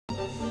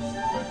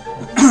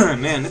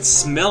Man, it's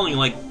smelling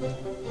like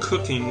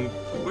cooking.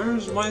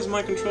 Why is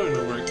my controller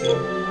not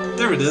working?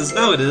 There it is,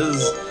 now it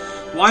is.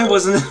 Why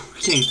wasn't it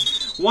working?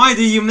 Why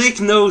do you make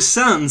no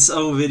sense,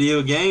 oh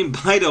video game?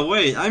 By the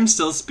way, I'm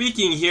still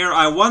speaking here,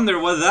 I wonder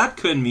what that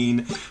could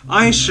mean.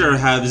 I sure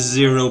have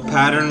zero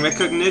pattern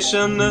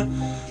recognition.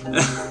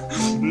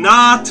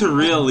 Not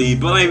really,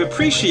 but I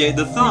appreciate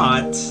the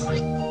thought.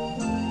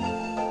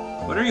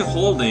 What are you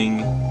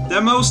holding?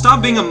 Demo,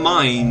 stop being a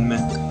mime.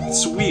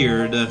 It's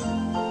weird.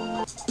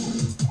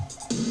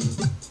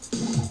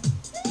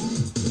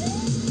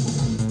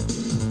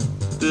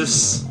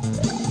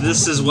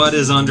 This is what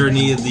is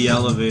underneath the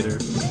elevator.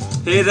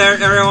 Hey there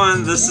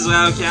everyone, this is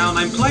Count.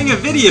 I'm playing a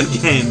video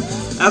game.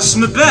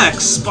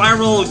 asmbxt,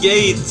 Spiral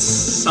Gate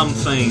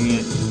something.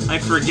 I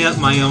forget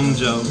my own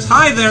jokes.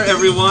 Hi there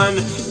everyone!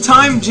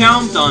 Time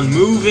jumped on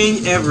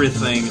moving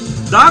everything.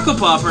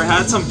 Docopoper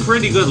had some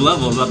pretty good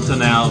levels up to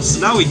now, so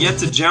now we get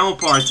to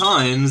jump our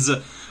times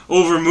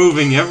over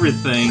moving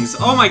everything.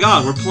 Oh my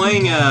god, we're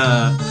playing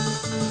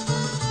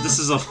this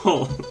is a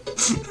whole...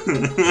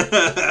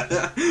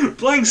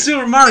 playing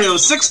Super Mario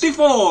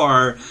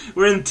 64!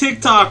 We're in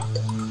TikTok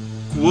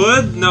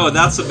Wood? No,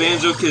 that's a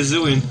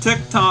Banjo-Kazooie. In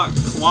TikTok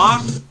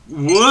Clock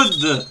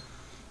Wood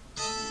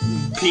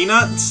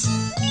Peanuts?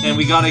 And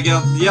we gotta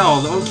get...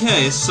 Yo,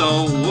 okay,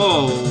 so...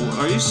 Whoa,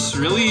 are you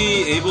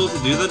really able to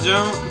do the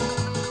jump?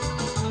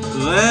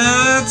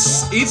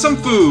 Let's eat some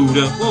food.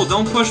 Whoa,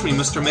 don't push me,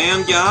 Mr.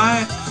 Man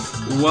Guy.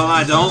 Well,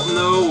 I don't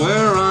know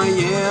where I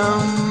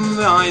am.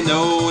 I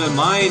know that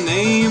my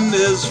name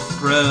is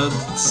Fred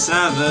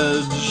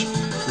Savage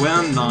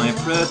when I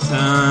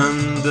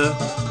pretend.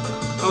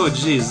 Oh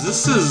jeez,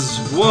 this is...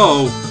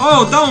 Whoa.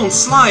 Oh, don't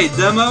slide,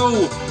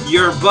 Demo!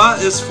 Your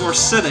butt is for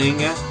sitting,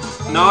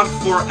 not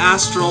for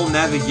astral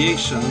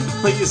navigation.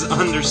 Please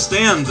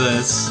understand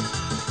this.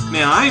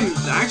 Man,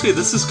 actually,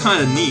 this is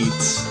kind of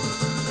neat.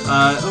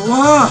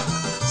 Whoa!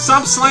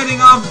 Stop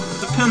sliding off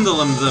the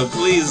pendulum, though,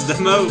 please,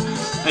 Demo.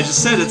 I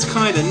just said it's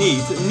kinda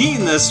neat.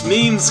 Neatness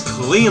means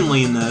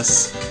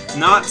cleanliness,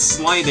 not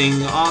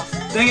sliding off.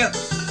 Dang it!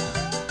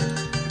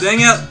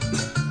 Dang it!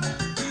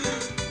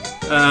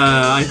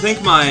 I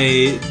think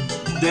my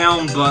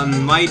down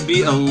button might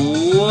be a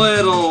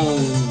little...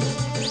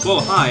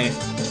 Whoa, hi.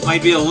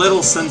 Might be a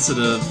little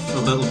sensitive, a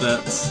little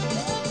bit.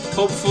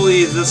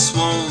 Hopefully this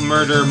won't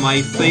murder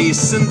my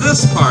face in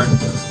this part,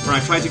 where I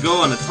try to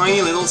go on a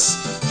tiny little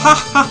ha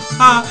ha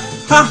ha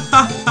ha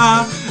ha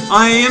ha.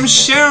 I am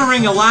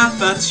sharing a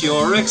laugh at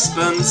your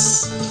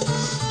expense.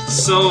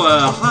 So,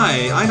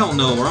 hi, I don't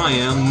know where I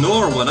am,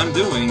 nor what I'm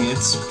doing.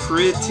 It's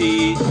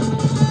pretty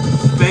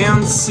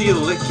fancy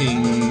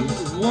licking.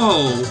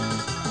 Whoa.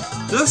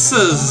 This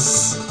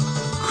is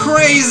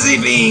crazy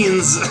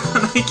beans!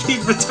 And I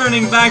keep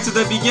returning back to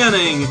the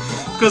beginning,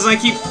 because I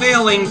keep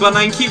failing, but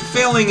I keep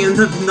failing in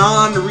the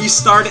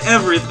non-restart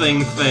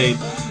everything fate.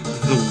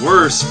 The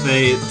worst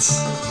fate.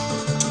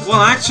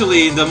 Well,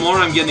 actually, the more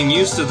I'm getting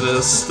used to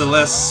this, the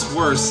less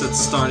worse it's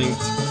starting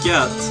to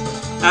get.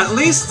 At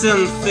least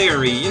in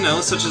theory, you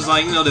know, such as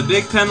like, you know, the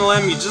big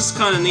pendulum, you just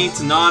kind of need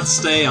to not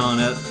stay on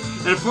it.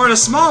 And for the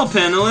small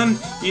pendulum,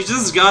 you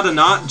just gotta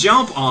not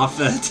jump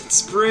off it.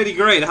 It's pretty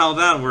great how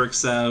that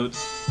works out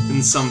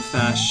in some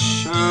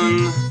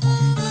fashion.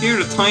 Here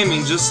the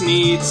timing just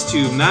needs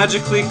to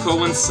magically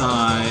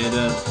coincide.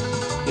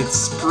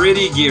 It's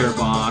pretty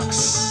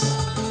gearbox.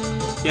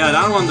 Yeah,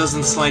 that one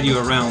doesn't slide you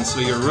around, so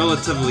you're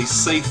relatively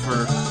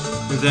safer.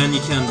 And then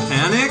you can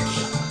panic,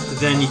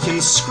 then you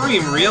can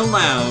scream real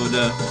loud.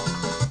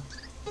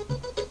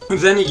 And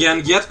then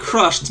again, get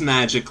crushed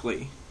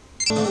magically.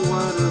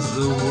 What is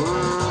the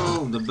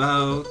world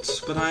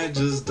about? But I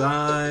just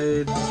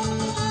died.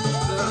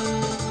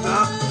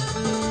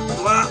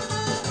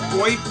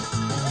 Wait,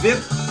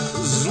 vip,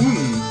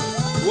 zoom.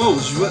 Whoa,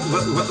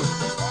 what?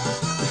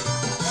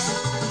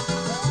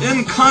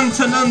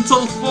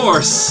 Incontinental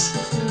Force!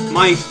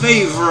 My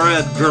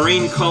favorite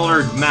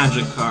green-colored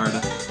magic card.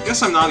 I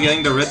guess I'm not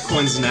getting the red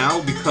coins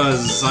now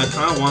because I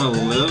kind of want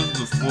to live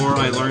before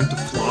I learn to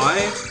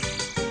fly.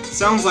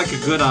 Sounds like a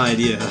good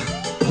idea.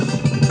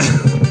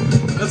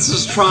 Let's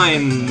just try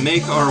and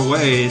make our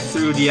way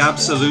through the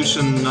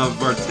absolution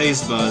of our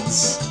taste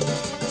buds.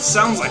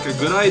 Sounds like a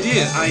good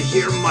idea. I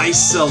hear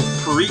myself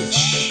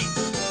preach.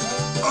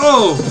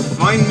 Oh,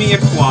 find me a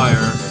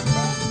choir.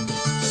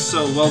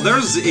 So, well,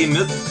 there's a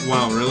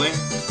wow, really?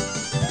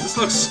 This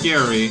looks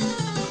scary.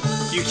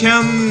 You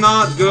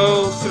cannot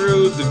go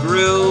through the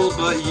grill,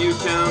 but you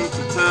can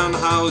pretend.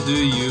 How do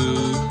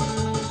you?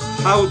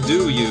 How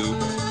do you?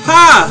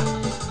 Ha!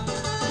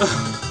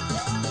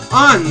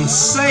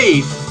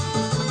 Unsafe!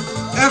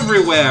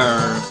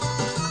 Everywhere!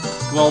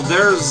 Well,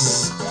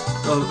 there's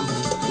a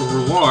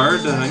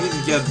reward, and I need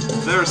to get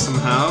there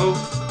somehow.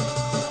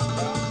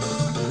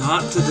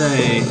 Not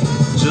today.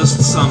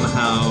 Just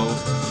somehow.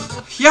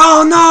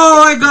 Yo,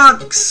 no! I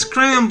got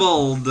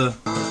scrambled!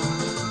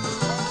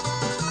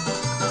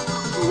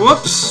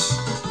 Whoops!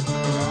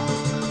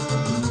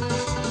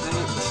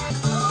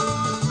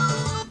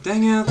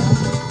 Dang it.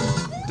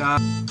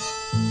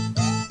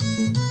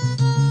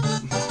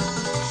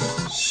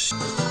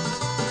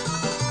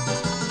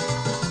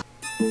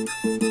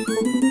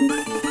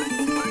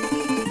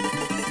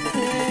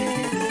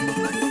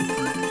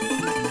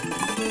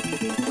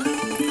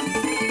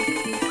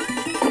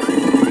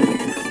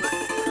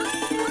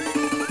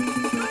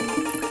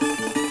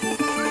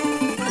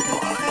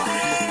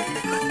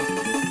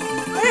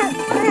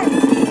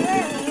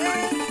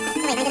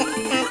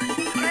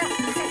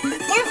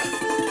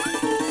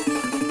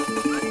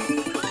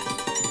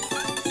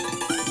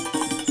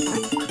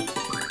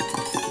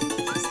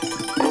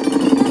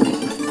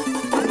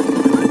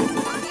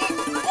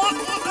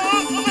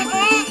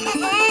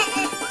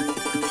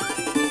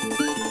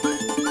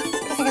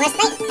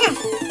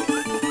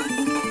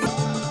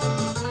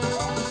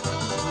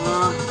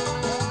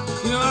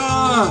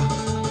 Ah!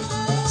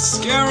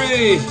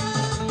 Scary!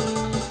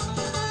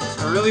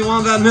 I really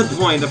want that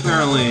midpoint,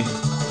 apparently.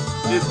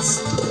 It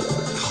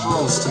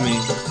calls to me.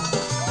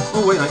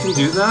 Oh wait, I can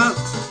do that?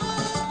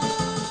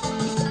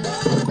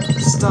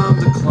 Stop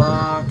the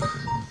clock.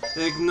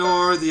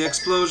 Ignore the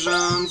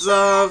explosions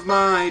of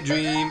my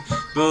dream.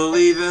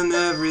 Believe in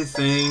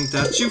everything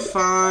that you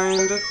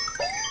find.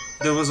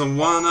 There was a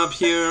one up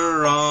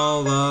here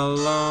all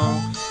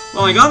along.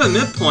 Well, I got a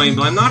midpoint,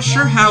 but I'm not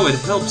sure how it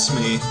helps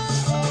me.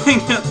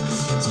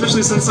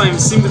 Especially since I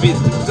seem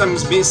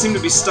to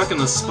be stuck in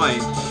a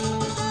spike.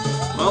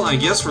 Well, I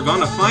guess we're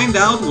gonna find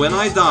out when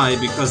I die,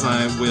 because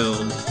I will.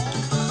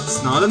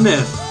 It's not a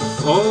myth.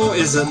 Oh,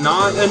 is it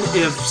not an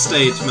if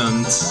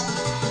statement?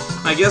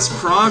 I guess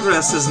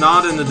progress is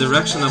not in the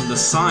direction of the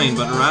sign,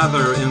 but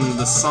rather in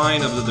the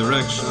sign of the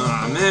direction.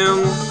 Ah,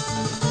 man.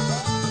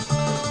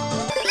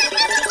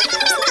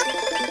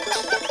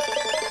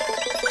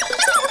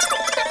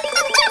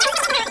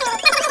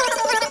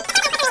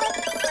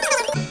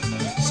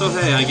 So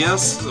hey, I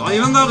guess,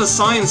 even though the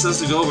sign says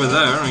to go over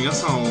there, I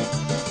guess I'll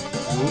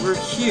go over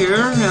here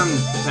and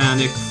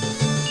panic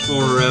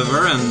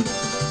forever and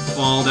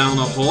fall down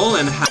a hole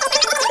and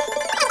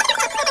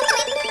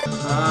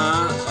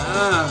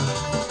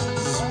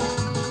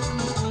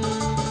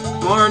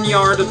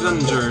Barnyard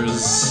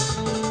Avengers.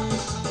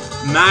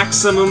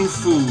 Maximum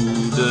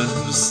food.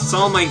 It's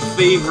all my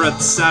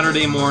favorite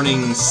Saturday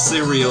morning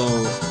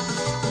cereal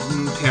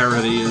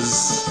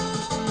parodies.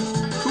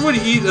 Who would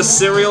eat a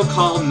cereal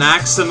called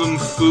Maximum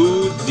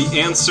Food? The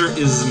answer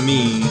is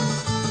me.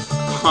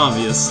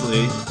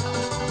 Obviously.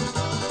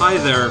 Hi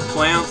there,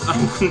 plant.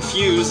 I'm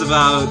confused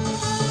about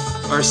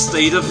our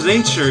state of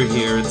nature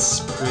here. It's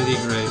pretty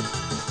great.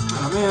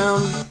 Oh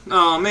man.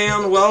 Oh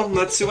man, well,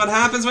 let's see what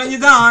happens when you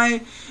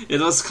die. It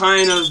was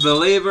kind of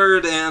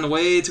belabored and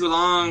way too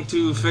long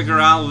to figure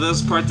out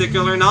this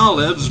particular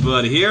knowledge,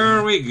 but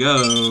here we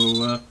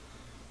go.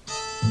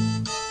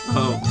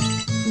 Oh.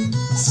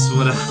 This is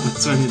what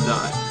happens when you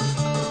die.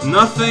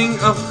 Nothing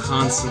of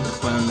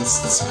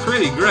consequence. It's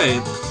pretty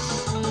great.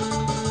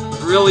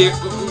 Really.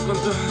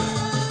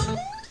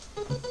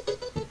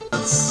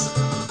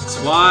 That's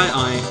why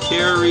I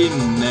carry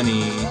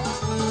many.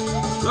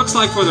 Looks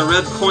like for the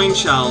red coin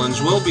challenge,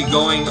 we'll be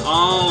going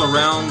all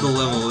around the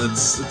level.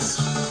 It's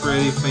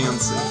pretty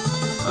fancy.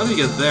 How do you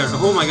get there?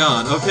 Oh my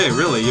god. Okay,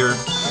 really, you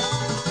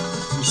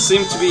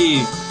seem to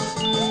be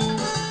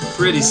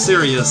pretty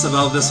serious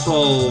about this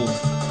whole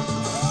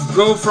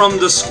go from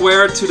the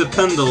square to the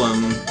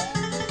pendulum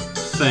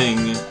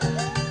thing.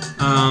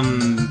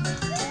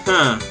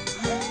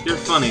 You're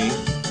funny.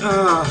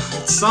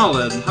 It's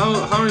solid.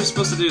 How are you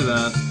supposed to do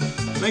that?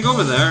 Can I go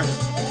over there?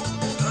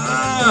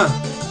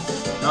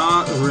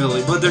 Not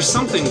really, but there's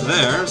something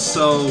there,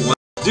 so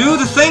do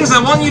the things I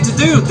want you to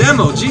do,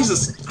 demo,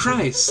 Jesus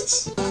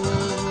Christ.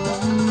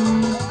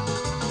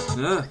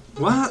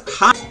 What?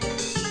 Hi.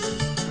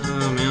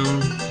 Oh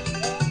man.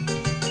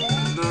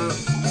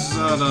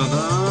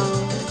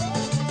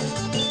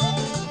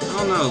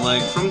 I don't know,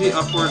 like, from the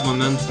upward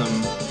momentum.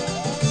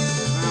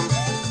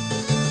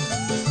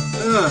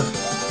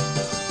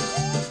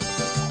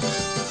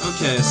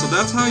 Okay, so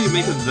that's how you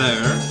make it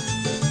there.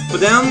 But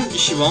then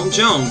she won't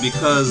jump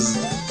because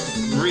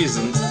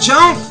reasons.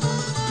 Jump!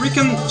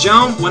 Freaking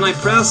jump when I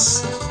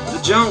press the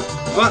jump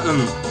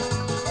button.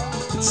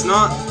 It's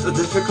not a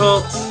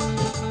difficult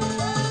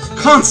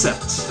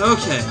concept.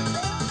 Okay.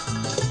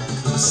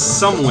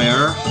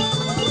 Somewhere.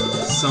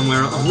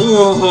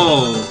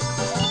 Whoa!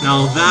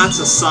 Now that's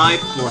a sight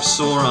for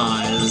sore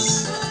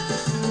eyes.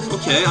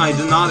 Okay, I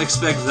did not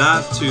expect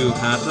that to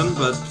happen,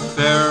 but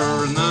fair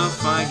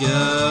enough, I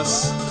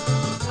guess.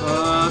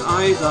 But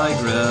I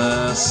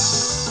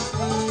digress.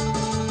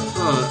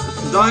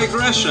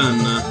 Digression.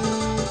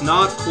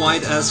 Not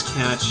quite as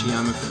catchy,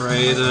 I'm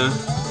afraid.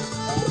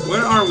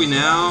 Where are we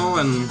now?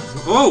 And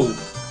oh!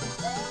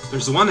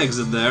 There's one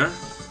exit there.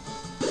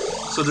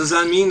 So does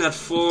that mean that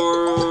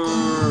for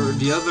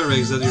the other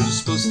exit you're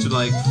supposed to,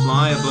 like,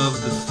 fly above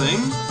the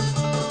thing?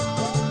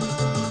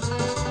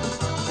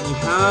 Can you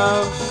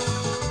have...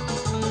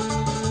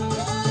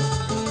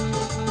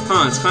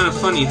 Huh, it's kind of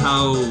funny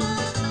how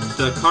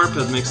the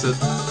carpet makes it...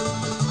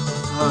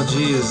 Oh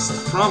jeez,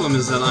 the problem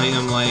is that I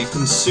am, like,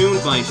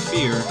 consumed by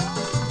fear.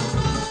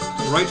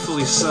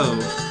 Rightfully so.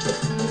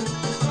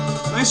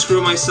 Can I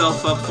screw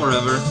myself up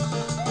forever?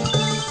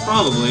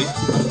 Probably.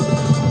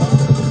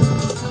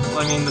 Well,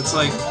 I mean, it's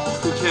like,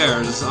 who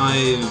cares?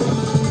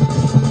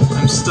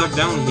 I'm stuck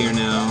down here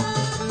now.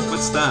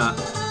 What's that?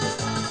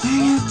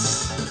 Dang it!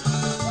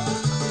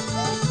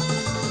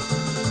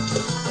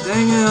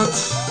 Dang it!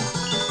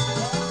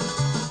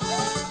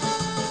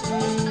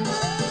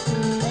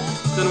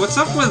 Then what's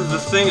up with the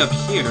thing up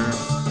here?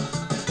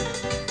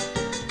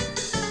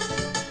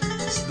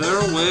 Is there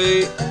a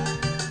way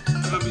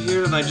up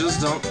here that I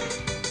just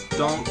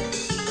don't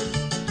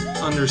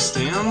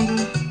understand?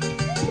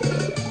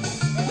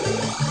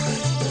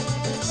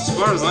 As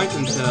far as I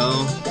can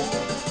tell,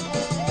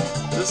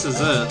 this is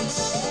it.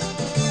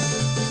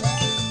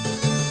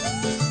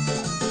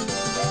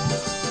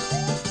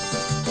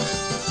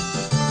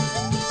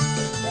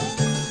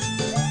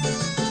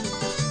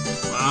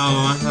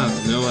 I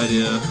have no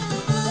idea.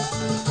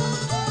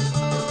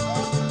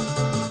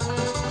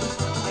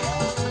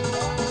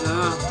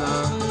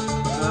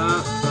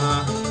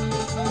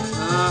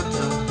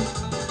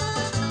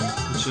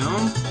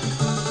 Jump?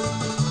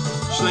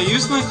 Should I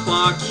use my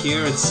clock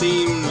here? It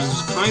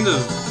seems kind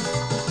of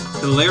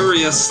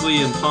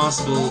hilariously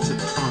impossible to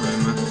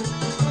time.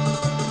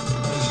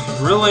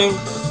 Really?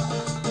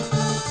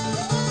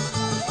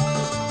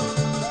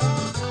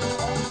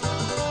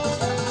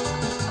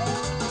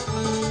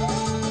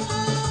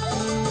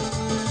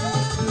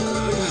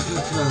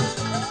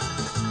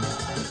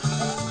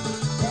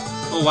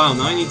 Oh wow,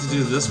 now I need to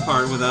do this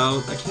part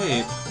without a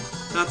cape.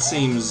 That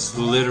seems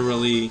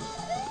literally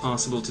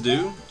possible to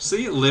do.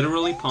 See?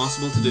 Literally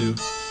possible to do.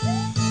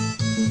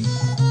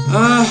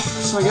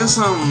 So I guess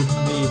I'll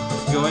be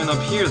going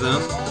up here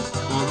then.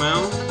 Come on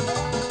now.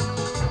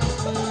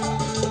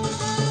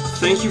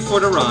 Thank you for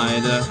the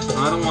ride.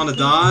 I don't want to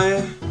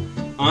die.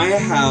 I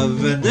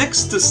have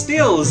next to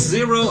still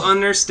zero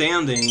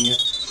understanding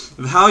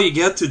of how you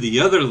get to the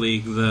other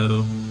league,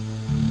 though.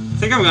 I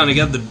think I'm gonna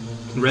get the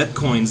red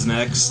coins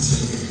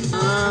next.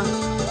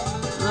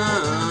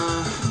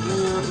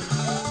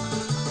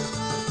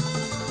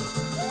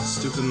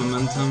 Stupid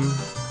momentum.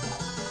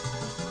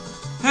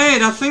 Hey,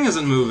 that thing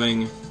isn't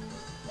moving.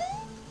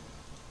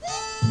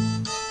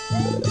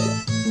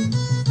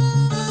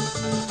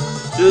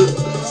 Did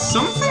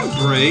something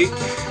break?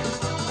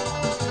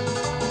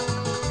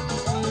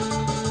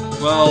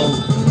 Well,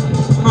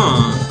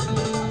 huh.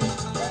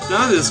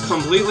 That is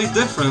completely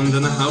different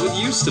than how it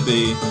used to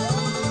be.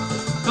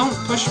 Don't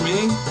push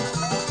me.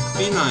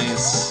 Be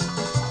nice.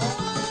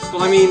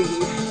 Well, I mean,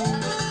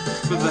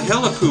 with the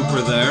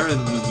helipooper there, it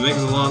makes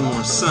a lot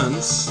more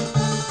sense.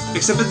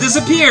 Except it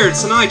disappeared,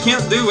 so now I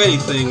can't do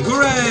anything.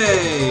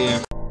 Hooray!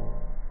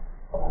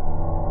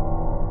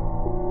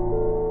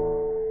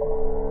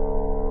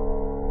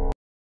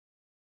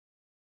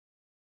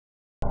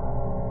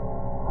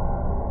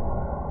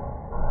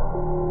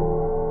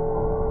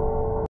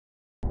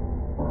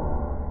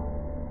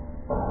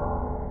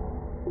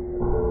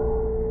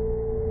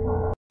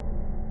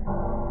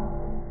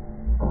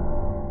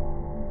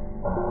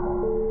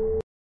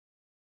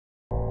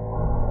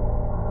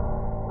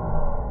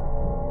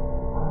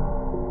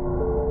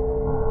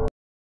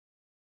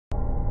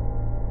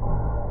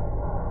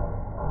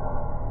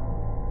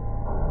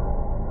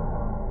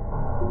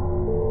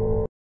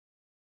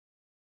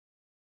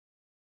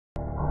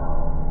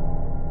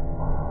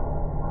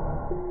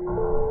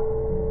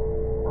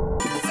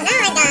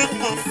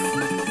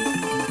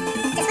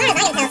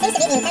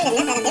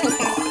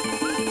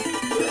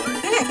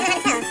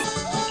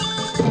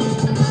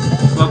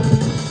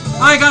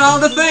 I got all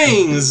the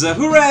things!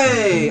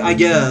 Hooray! I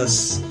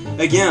guess.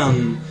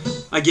 Again.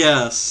 I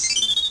guess.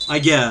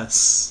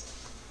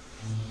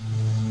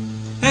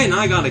 Hey, now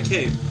I got a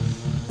cape.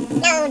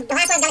 No, the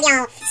last one's gonna be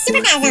all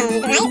super fast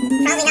zone, right?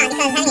 Probably not,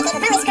 because having a cape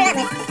will probably screw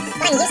up with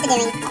what I'm used to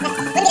doing.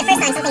 That wouldn't be the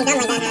first time something dumb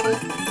like that happened.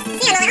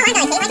 See, I got a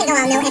cape, I can go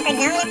all no effort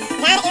zone.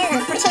 That is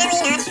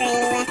unfortunately not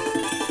true.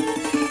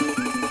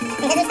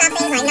 It doesn't stop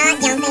things like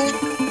not jumping.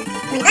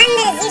 When the button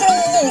that is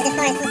usually used, of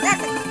course,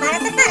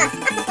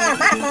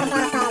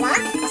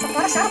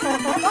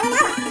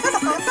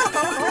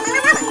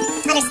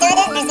 understood,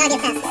 there's gotta be a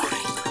test.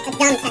 A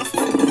dumb test.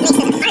 It makes it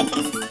a hard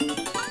test.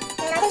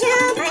 I can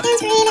jump, I can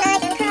scream, and I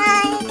can cry.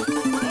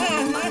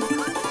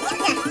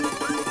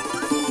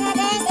 There's a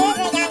guy who wears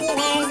a hat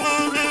sometimes,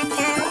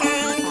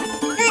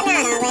 but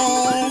not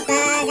always,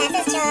 but that's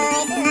his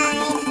choice in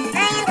life. I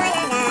am going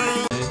to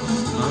die.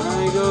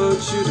 I go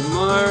to the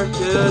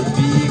market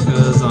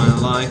because I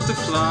like to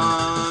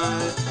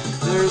fly.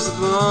 There's a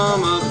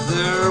bomb up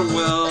there,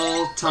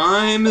 well,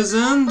 time is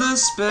in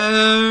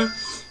despair,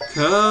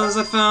 'cause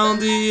I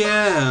found the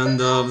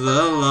end of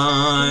the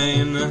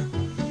line.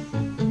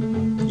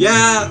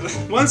 Yeah,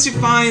 once you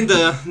find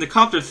the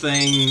copter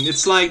thing,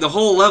 it's like the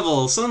whole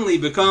level suddenly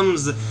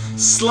becomes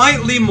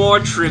slightly more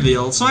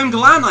trivial. So I'm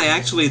glad I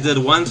actually did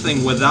one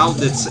thing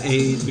without its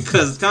aid,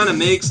 because it kind of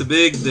makes a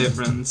big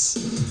difference.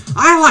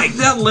 I like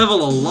that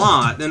level a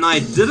lot, and I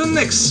didn't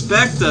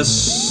expect a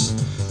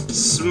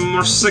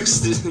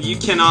 60. You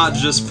cannot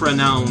just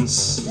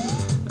pronounce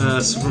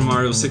Super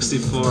Mario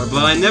 64,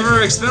 but I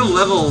never expected a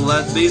level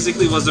that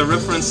basically was a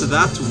reference to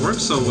that to work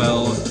so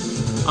well.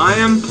 I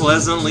am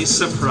pleasantly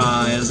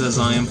surprised as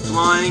I am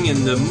flying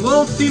in the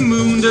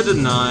multi-moon of the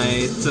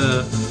night.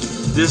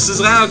 This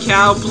is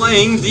Raocow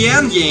playing the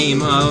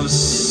endgame of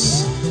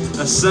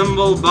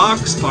Assemble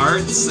Box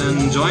Parts,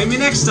 and join me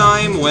next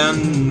time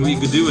when we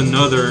could do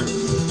another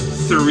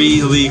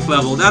 3-league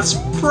level. That's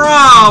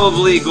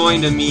probably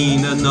going to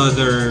mean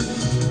another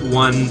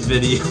 1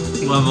 video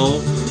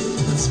level.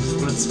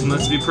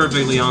 Let's be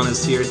perfectly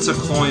honest here. It's a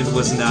coin that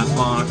was in that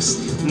box,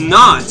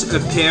 not a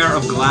pair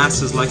of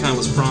glasses like I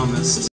was promised.